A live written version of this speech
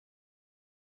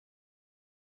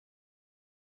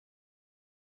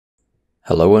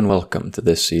Hello and welcome to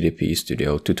this CDP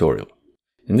Studio tutorial.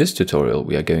 In this tutorial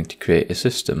we are going to create a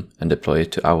system and deploy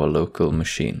it to our local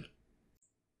machine.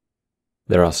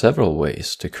 There are several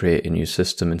ways to create a new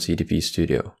system in CDP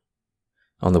Studio.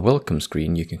 On the welcome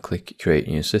screen you can click Create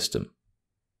New System.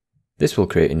 This will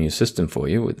create a new system for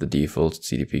you with the default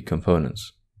CDP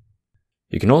components.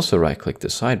 You can also right-click the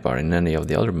sidebar in any of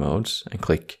the other modes and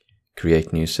click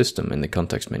Create New System in the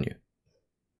context menu.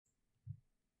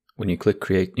 When you click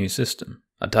Create New System,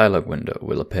 a dialog window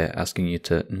will appear asking you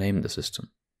to name the system.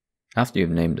 After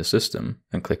you've named the system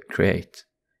and click Create,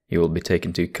 you will be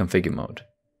taken to Configure mode.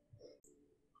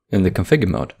 In the Configure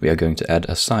mode, we are going to add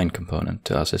a sign component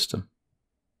to our system.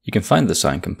 You can find the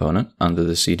sign component under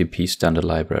the CDP standard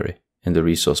library in the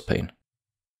resource pane.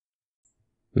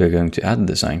 We are going to add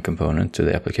the sign component to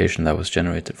the application that was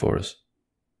generated for us.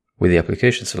 With the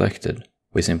application selected,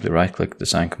 we simply right-click the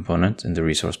sign component in the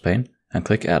resource pane and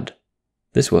click Add.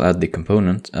 This will add the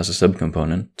component as a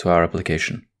subcomponent to our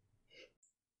application.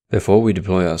 Before we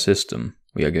deploy our system,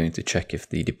 we are going to check if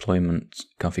the deployment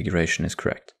configuration is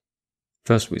correct.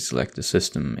 First we select the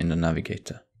system in the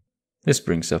navigator. This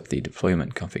brings up the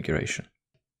deployment configuration.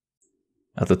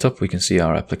 At the top we can see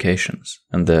our applications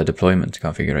and the deployment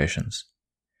configurations.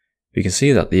 We can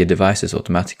see that the device is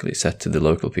automatically set to the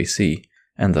local PC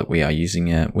and that we are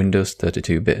using a Windows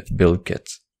 32-bit build kit.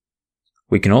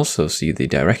 We can also see the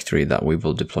directory that we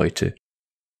will deploy to.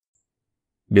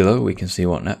 Below we can see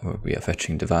what network we are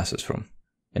fetching devices from.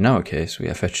 In our case, we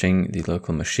are fetching the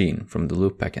local machine from the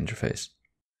loopback interface.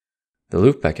 The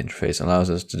loopback interface allows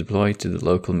us to deploy to the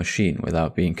local machine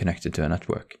without being connected to a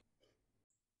network.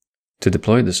 To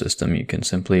deploy the system, you can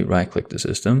simply right-click the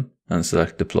system and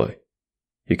select Deploy.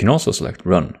 You can also select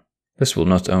Run. This will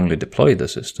not only deploy the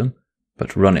system,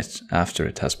 but run it after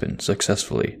it has been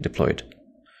successfully deployed.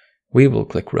 We will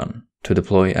click Run to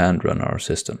deploy and run our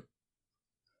system.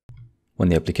 When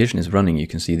the application is running, you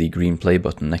can see the green play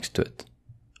button next to it.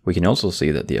 We can also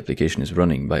see that the application is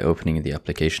running by opening the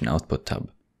Application Output tab.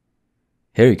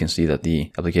 Here you can see that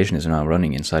the application is now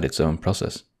running inside its own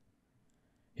process.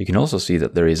 You can also see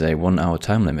that there is a 1-hour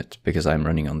time limit because I'm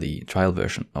running on the trial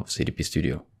version of CDP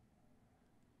Studio.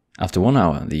 After 1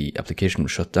 hour, the application will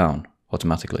shut down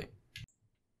automatically.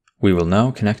 We will now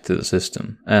connect to the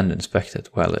system and inspect it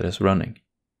while it is running.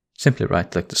 Simply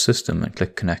right-click the system and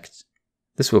click Connect.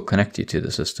 This will connect you to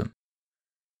the system.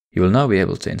 You will now be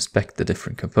able to inspect the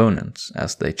different components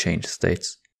as they change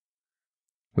states.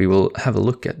 We will have a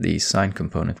look at the sign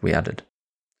component we added.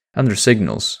 Under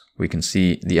Signals, we can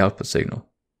see the output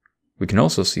signal. We can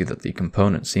also see that the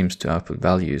component seems to output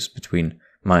values between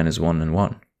 -1 and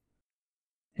 1.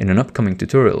 In an upcoming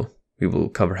tutorial, we will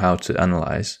cover how to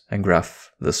analyze and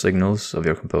graph the signals of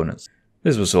your components.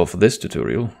 This was all for this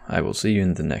tutorial. I will see you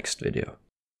in the next video.